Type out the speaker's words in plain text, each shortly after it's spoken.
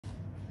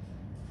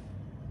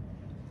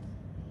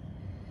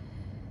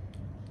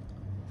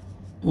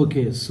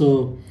Okay,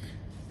 so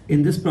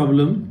in this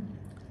problem,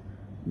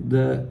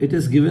 it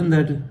is given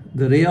that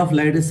the ray of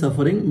light is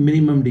suffering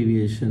minimum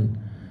deviation.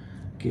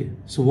 Okay,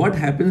 so what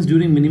happens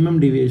during minimum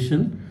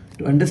deviation?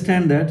 To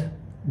understand that,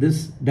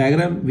 this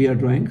diagram we are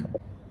drawing.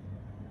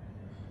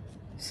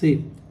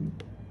 See,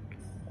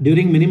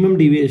 during minimum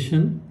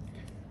deviation,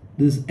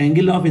 this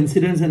angle of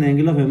incidence and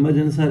angle of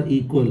emergence are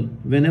equal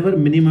whenever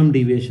minimum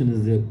deviation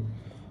is there.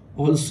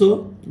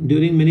 Also,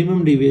 during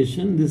minimum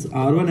deviation, this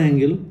R1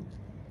 angle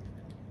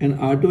and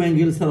R2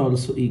 angles are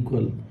also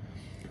equal.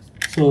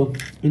 So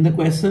in the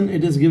question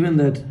it is given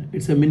that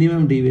it's a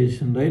minimum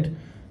deviation, right?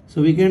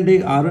 So we can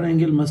take R1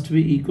 angle must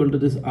be equal to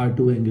this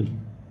R2 angle.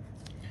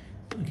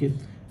 Okay,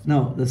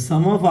 now the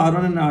sum of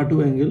R1 and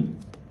R2 angle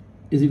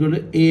is equal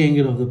to A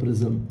angle of the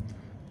prism.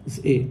 It's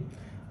A.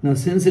 Now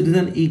since it is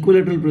an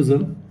equilateral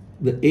prism,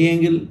 the A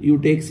angle you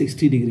take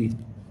 60 degree.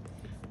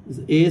 This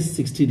A is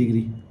 60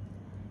 degree.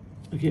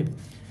 Okay,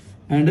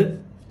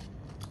 and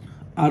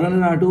R1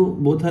 and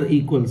R2 both are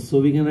equal, so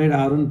we can write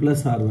R1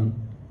 plus R1,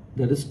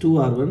 that is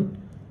 2R1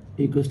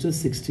 equals to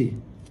 60.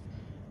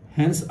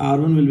 Hence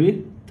R1 will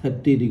be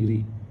 30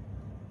 degree.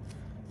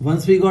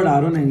 Once we got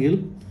R1 angle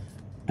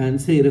and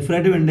say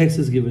refractive index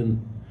is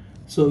given,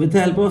 so with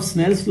the help of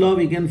Snell's law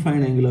we can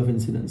find angle of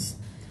incidence.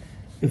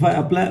 If I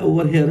apply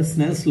over here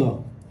Snell's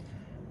law,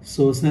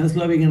 so Snell's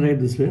law we can write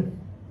this way: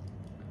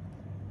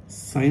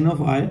 sine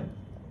of I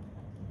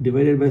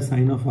divided by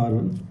sine of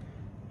R1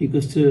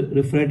 equals to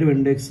refractive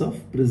index of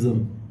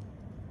prism.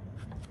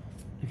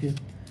 Okay,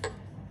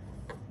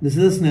 this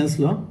is a Snell's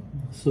law.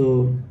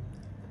 So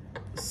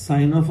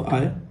sine of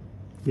I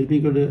will be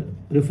equal to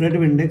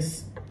refractive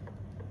index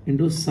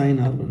into sine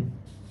R1.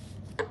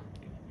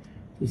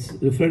 This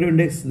refractive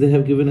index they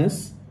have given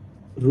us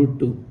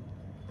 √2,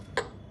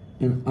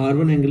 and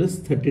R1 angle is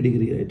 30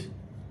 degree, right?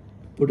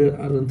 Put here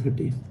R1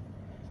 30.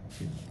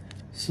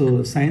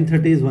 So sine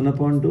 30 is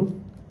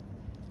 1/2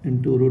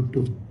 into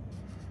 √2.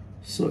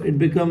 So it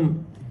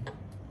become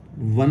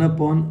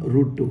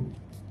 1/√2.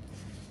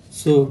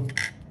 So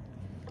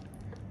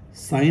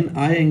sine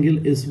I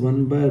angle is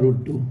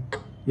 1/√2,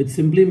 which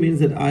simply means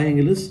that I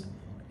angle is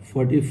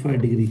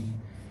 45 degree.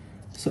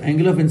 So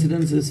angle of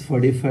incidence is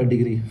 45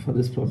 degree for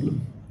this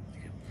problem.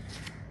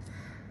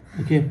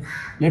 Okay,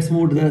 let's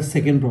move to the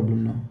second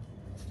problem now.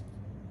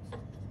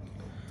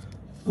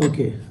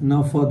 Okay,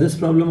 now for this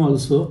problem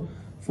also,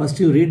 first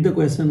you read the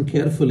question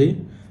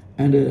carefully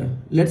and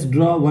let's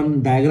draw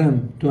one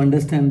diagram to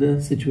understand the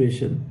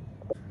situation.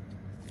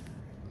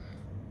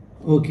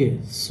 Okay,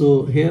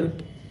 so here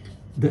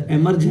the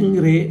emerging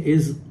ray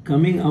is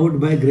coming out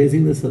by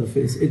grazing the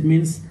surface. It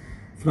means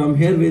from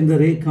here when the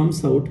ray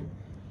comes out,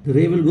 the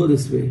ray will go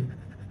this way.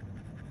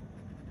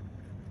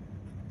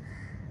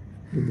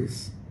 Like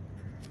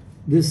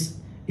this.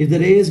 If the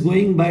ray is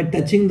going by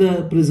touching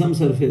the prism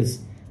surface,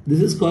 this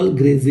is called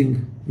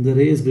grazing. The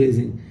ray is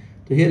grazing.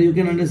 So here you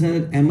can understand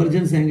that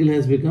emergence angle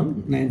has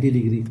become 90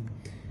 degree,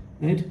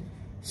 right?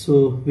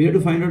 So we have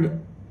to find out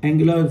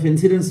angle of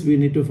incidence we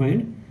need to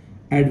find,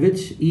 at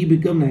which E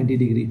become 90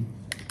 degree.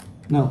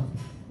 Now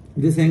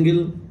this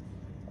angle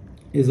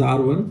is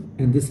R1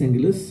 and this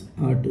angle is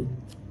R2.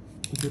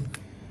 Okay.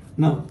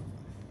 Now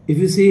if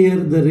you see here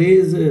the ray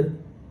is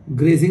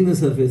grazing the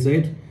surface,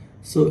 right?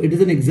 So it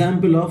is an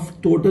example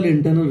of total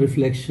internal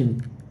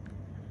reflection.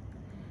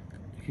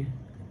 Okay.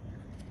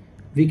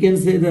 We can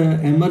say the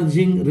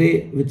emerging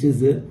ray which is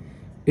there,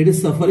 it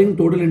is suffering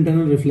total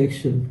internal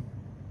reflection.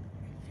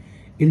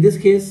 In this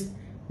case,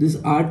 this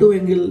R2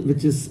 angle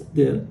which is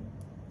there,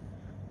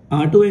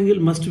 R2 angle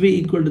must be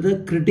equal to the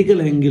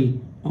critical angle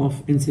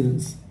of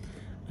incidence.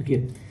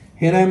 Okay,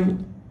 here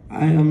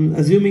I am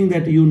assuming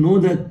that you know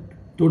the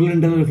total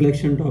internal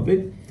reflection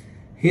topic.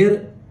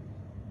 Here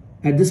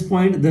at this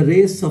point the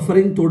ray is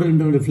suffering total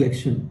internal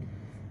reflection.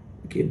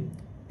 Okay,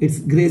 it's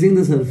grazing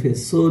the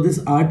surface. So this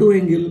R2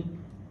 angle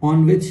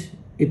on which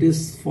it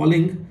is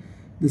falling,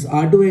 this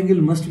R2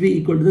 angle must be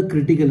equal to the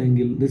critical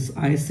angle. This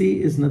IC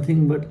is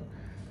nothing but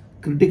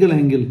critical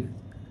angle,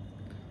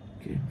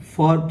 okay,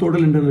 for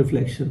total internal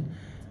reflection.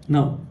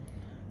 Now,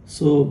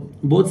 so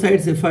both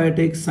sides, if I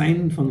take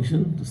sine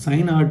function,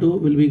 sine R2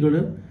 will be equal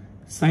to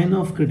sine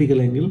of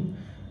critical angle.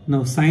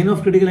 Now sine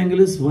of critical angle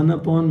is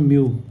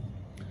 1/mu,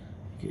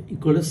 okay,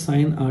 equal to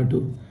sine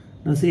R2.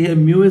 Now see here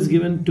mu is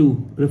given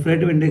 2,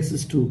 refractive index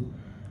is 2.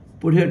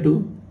 Put here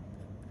 2.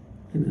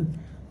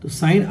 So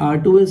sine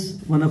R2 is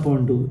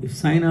 1/2. If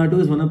sine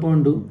R2 is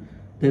 1/2,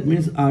 that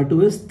means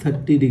R2 is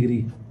 30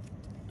 degree.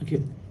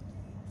 Okay.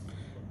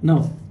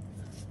 Now,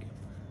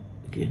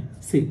 okay,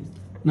 see,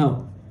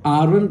 now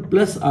R1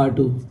 plus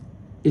R2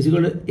 is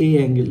equal to A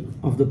angle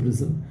of the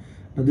prism.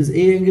 Now this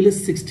A angle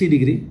is 60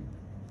 degree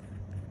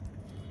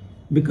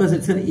because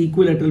it's an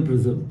equilateral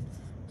prism.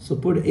 So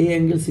put A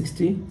angle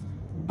 60,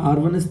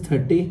 R1 is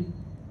 30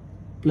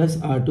 plus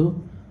R2.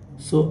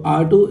 So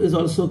R2 is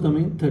also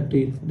coming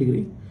 30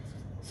 degree.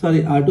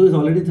 Sorry, R2 is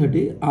already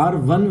 30.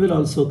 R1 will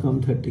also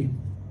come 30.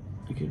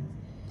 Okay.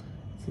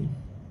 See,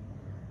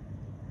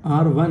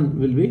 R1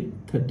 will be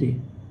 30.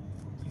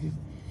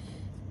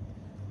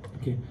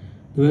 Okay.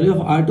 The value of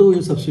R2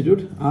 you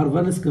substitute,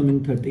 R1 is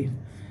coming 30.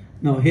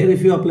 Now here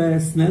if you apply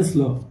Snell's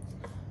law,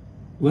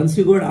 once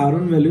you got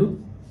R1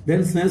 value,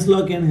 then Snell's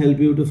law can help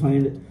you to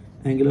find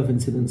angle of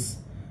incidence.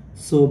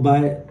 So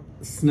by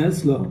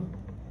Snell's law,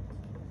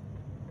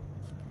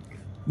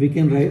 we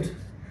can write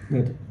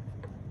that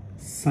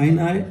sin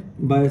I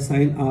by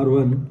sin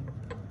R1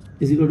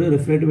 is equal to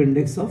refractive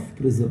index of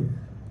prism.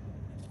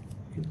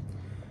 Okay.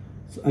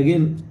 So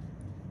again,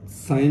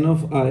 sin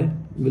of I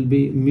will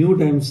be mu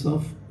times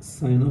of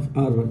sin of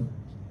R1.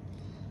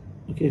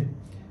 Okay,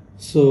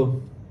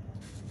 so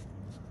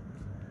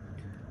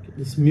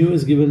this mu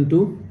is given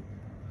to,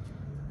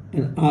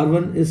 and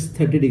R1 is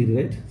 30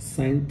 degree, right?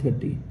 Sin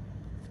 30.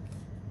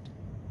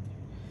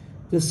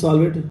 Just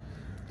solve it.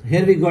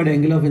 Here we got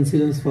angle of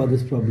incidence for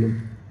this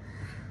problem.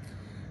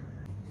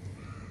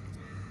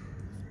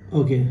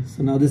 Okay,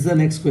 so now this is the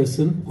next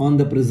question on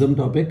the prism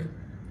topic.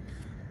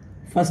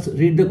 First,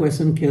 read the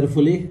question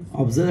carefully,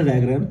 observe the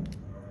diagram.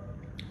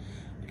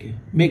 Okay,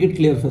 make it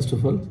clear first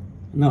of all.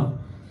 Now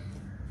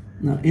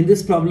in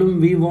this problem,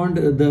 we want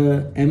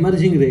the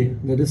emerging ray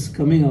that is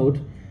coming out.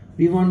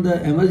 We want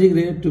the emerging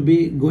ray to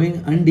be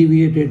going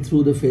undeviated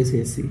through the face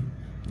AC.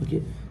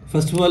 Okay,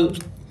 first of all,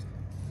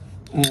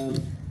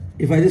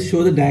 if I just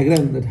show the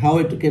diagram that how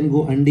it can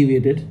go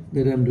undeviated,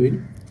 that I am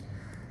doing.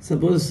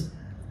 Suppose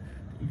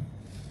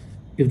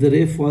if the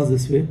ray falls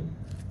this way,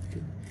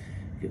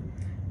 okay.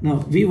 Now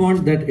we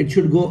want that it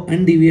should go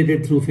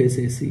undeviated through face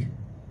AC.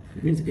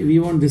 It means we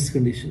want this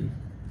condition.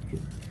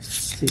 Okay.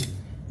 See,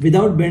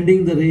 without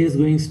bending, the ray is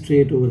going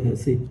straight over here.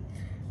 See,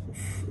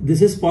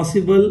 this is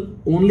possible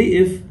only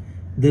if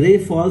the ray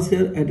falls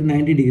here at a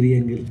 90 degree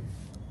angle.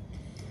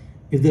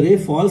 If the ray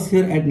falls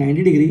here at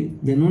 90 degree,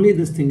 then only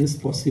this thing is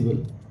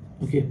possible.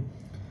 Okay.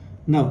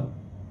 Now,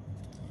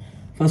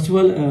 first of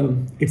all,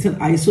 it's an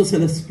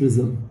isosceles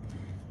prism.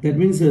 That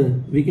means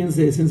we can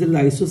say, since it is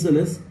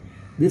isosceles,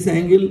 this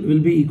angle will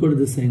be equal to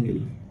this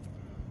angle.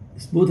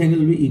 Both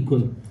angles will be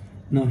equal.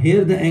 Now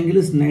here the angle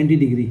is 90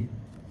 degree.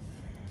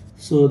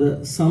 So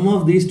the sum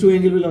of these two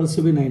angles will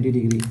also be 90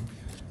 degree.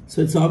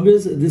 So it's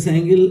obvious this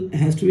angle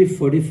has to be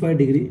 45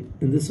 degree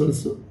and this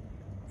also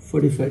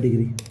 45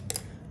 degree.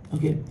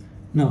 Okay.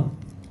 Now,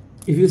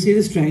 if you see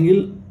this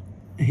triangle,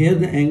 here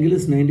the angle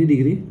is 90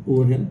 degree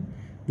over here.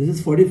 This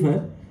is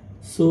 45.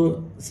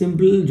 So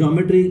simple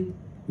geometry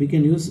we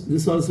can use.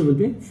 This also will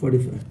be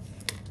 45.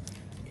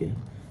 Okay.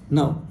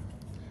 Now,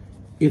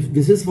 if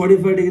this is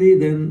 45 degree,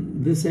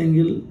 then this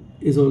angle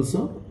is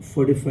also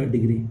 45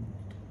 degree.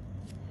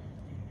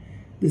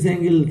 This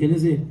angle, can you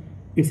see?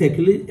 It's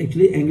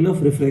actually angle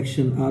of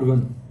refraction,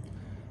 R1.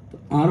 So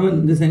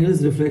R1, this angle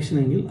is refraction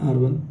angle,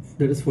 R1,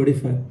 that is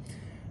 45.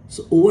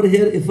 So over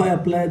here, if I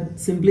apply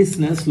simply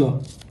Snell's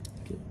law,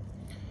 okay.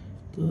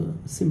 So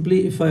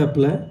simply if I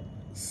apply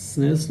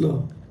Snell's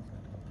law,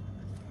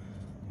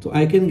 so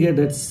I can get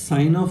that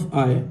sine of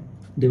I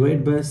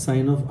divided by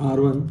sine of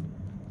R1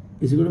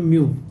 is equal to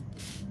mu,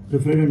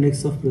 refractive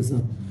index of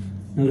prism.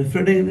 Now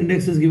refractive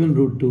index is given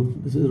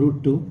 √2. This is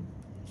 √2.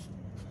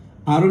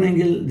 R1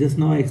 angle, just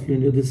now I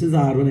explained you, this is the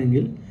R1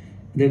 angle,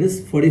 that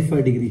is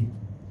 45 degree.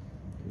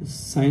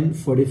 Sine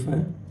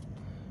 45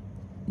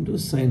 into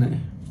sine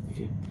I.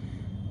 Okay.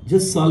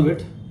 Just solve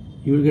it.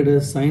 You will get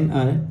a sine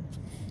I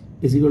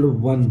is equal to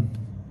 1.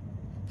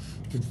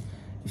 Okay.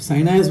 If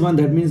sine I is 1,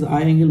 that means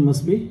I angle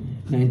must be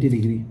 90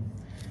 degree.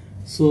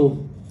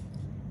 So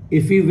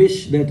if we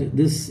wish that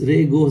this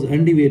ray goes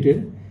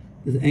undeviated,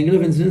 the angle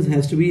of incidence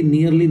has to be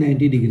nearly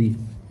 90 degree.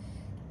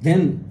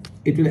 Then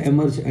it will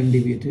emerge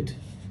undeviated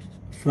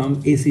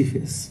from AC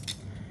phase.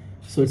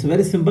 So it's a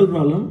very simple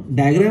problem.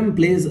 Diagram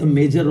plays a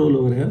major role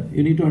over here.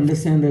 You need to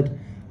understand that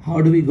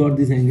how do we got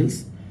these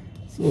angles.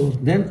 So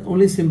then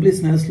only simply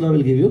Snell's law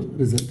will give you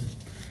result.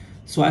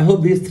 So I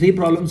hope these three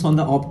problems on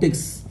the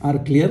optics are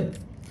clear.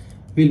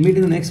 We'll meet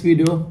in the next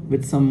video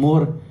with some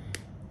more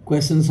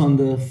questions on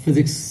the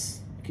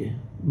physics. Okay,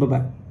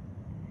 bye-bye.